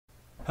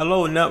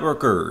Hello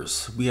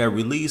networkers, we have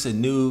released a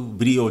new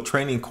video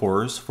training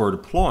course for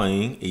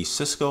deploying a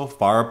Cisco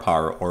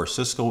Firepower or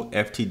Cisco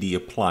FTD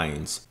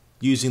appliance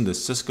using the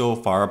Cisco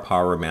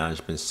Firepower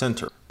Management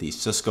Center, the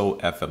Cisco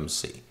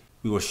FMC.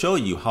 We will show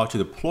you how to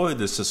deploy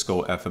the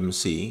Cisco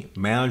FMC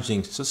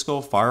managing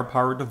Cisco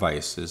Firepower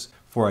devices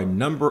for a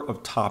number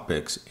of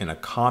topics in a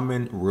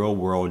common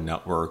real-world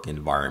network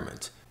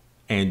environment,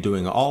 and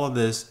doing all of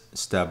this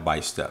step by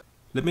step.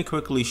 Let me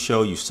quickly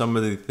show you some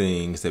of the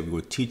things that we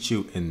will teach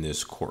you in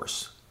this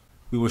course.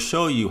 We will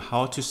show you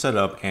how to set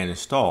up and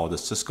install the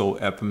Cisco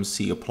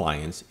FMC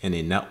appliance in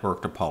a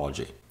network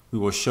topology. We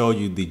will show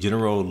you the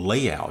general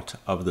layout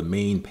of the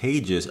main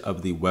pages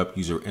of the web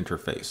user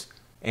interface.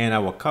 And I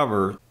will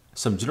cover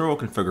some general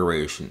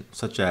configuration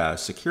such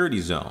as security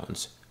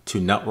zones to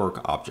network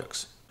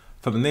objects.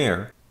 From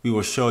there, we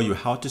will show you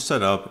how to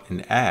set up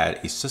and add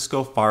a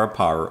Cisco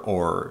Firepower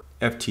or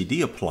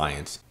FTD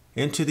appliance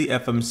into the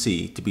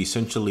FMC to be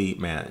centrally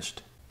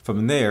managed.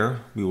 From there,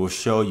 we will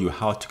show you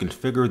how to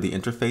configure the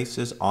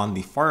interfaces on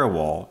the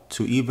firewall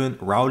to even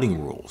routing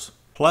rules,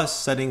 plus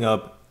setting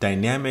up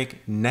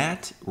dynamic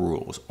NAT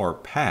rules or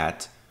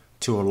PAT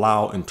to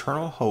allow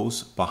internal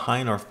hosts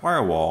behind our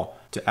firewall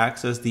to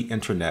access the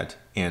internet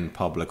and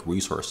public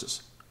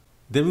resources.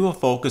 Then we will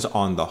focus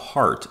on the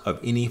heart of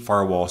any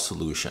firewall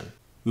solution.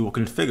 We will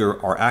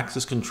configure our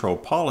access control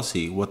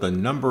policy with a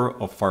number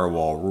of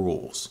firewall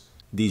rules.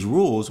 These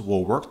rules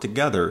will work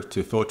together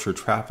to filter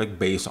traffic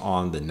based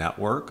on the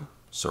network,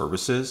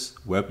 services,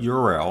 web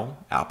URL,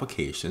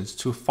 applications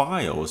to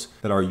files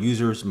that our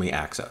users may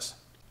access.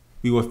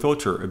 We will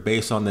filter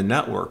based on the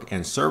network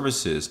and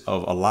services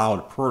of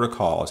allowed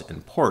protocols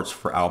and ports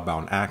for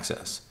outbound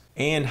access,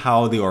 and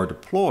how they are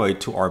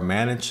deployed to our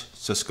managed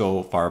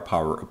Cisco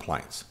Firepower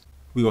appliance.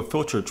 We will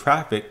filter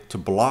traffic to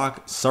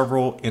block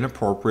several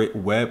inappropriate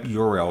web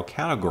URL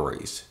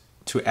categories,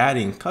 to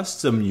adding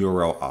custom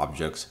URL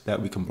objects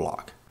that we can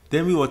block.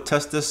 Then we will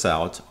test this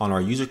out on our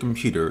user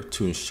computer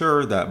to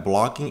ensure that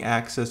blocking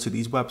access to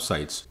these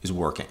websites is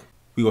working.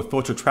 We will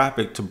filter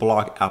traffic to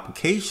block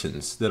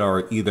applications that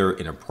are either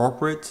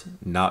inappropriate,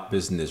 not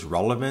business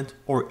relevant,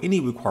 or any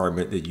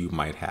requirement that you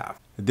might have.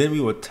 Then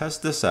we will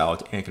test this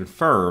out and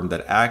confirm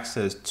that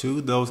access to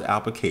those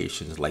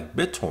applications like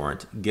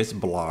BitTorrent gets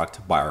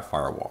blocked by our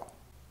firewall.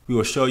 We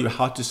will show you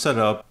how to set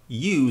up,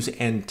 use,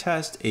 and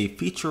test a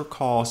feature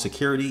called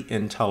Security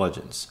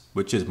Intelligence,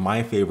 which is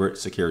my favorite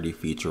security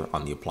feature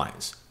on the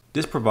appliance.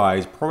 This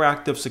provides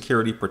proactive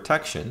security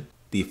protection,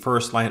 the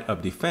first line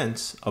of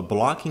defense of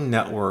blocking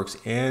networks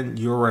and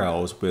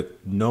URLs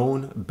with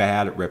known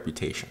bad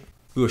reputation.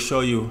 We will show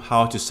you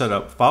how to set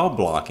up file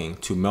blocking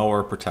to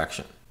malware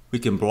protection. We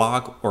can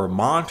block or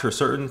monitor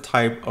certain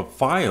type of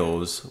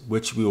files,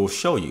 which we will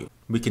show you.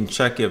 We can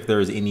check if there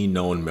is any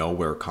known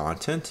malware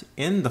content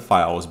in the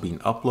files being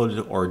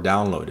uploaded or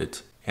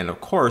downloaded, and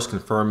of course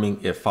confirming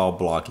if file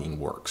blocking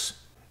works.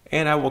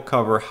 And I will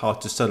cover how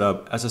to set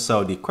up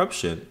SSL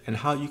Decryption and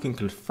how you can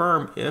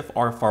confirm if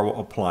our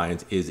firewall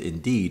appliance is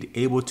indeed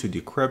able to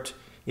decrypt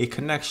a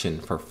connection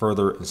for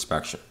further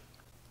inspection.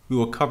 We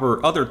will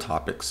cover other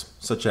topics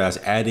such as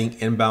adding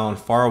inbound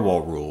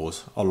firewall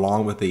rules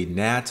along with a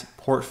NAT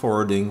port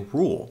forwarding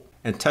rule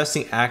and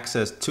testing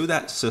access to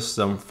that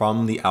system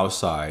from the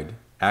outside,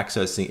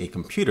 accessing a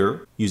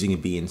computer using a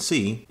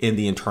VNC in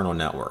the internal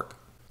network.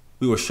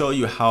 We will show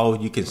you how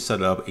you can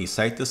set up a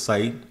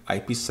site-to-site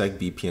IPSec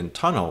VPN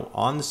tunnel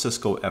on the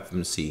Cisco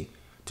FMC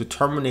to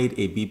terminate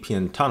a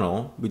VPN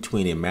tunnel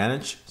between a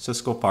managed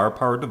Cisco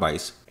Firepower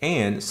device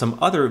and some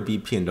other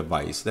VPN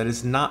device that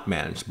is not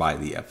managed by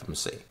the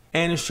FMC,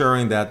 and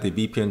ensuring that the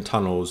VPN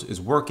tunnels is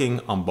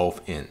working on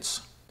both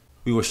ends.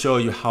 We will show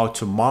you how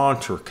to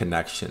monitor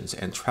connections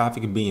and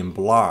traffic being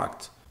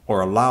blocked or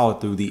allowed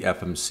through the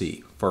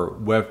FMC for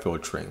web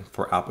filtering,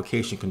 for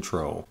application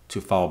control, to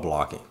file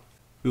blocking.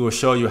 We will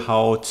show you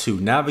how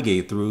to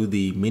navigate through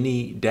the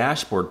mini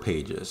dashboard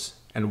pages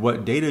and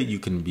what data you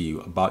can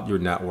view about your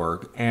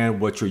network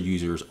and what your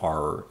users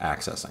are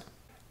accessing,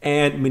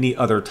 and many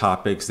other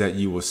topics that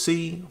you will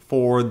see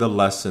for the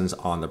lessons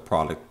on the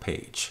product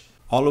page.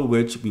 All of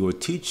which we will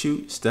teach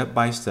you step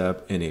by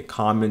step in a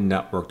common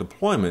network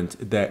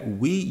deployment that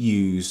we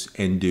use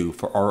and do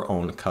for our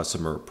own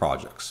customer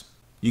projects.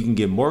 You can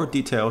get more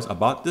details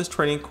about this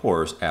training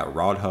course at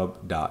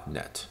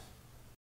routehub.net.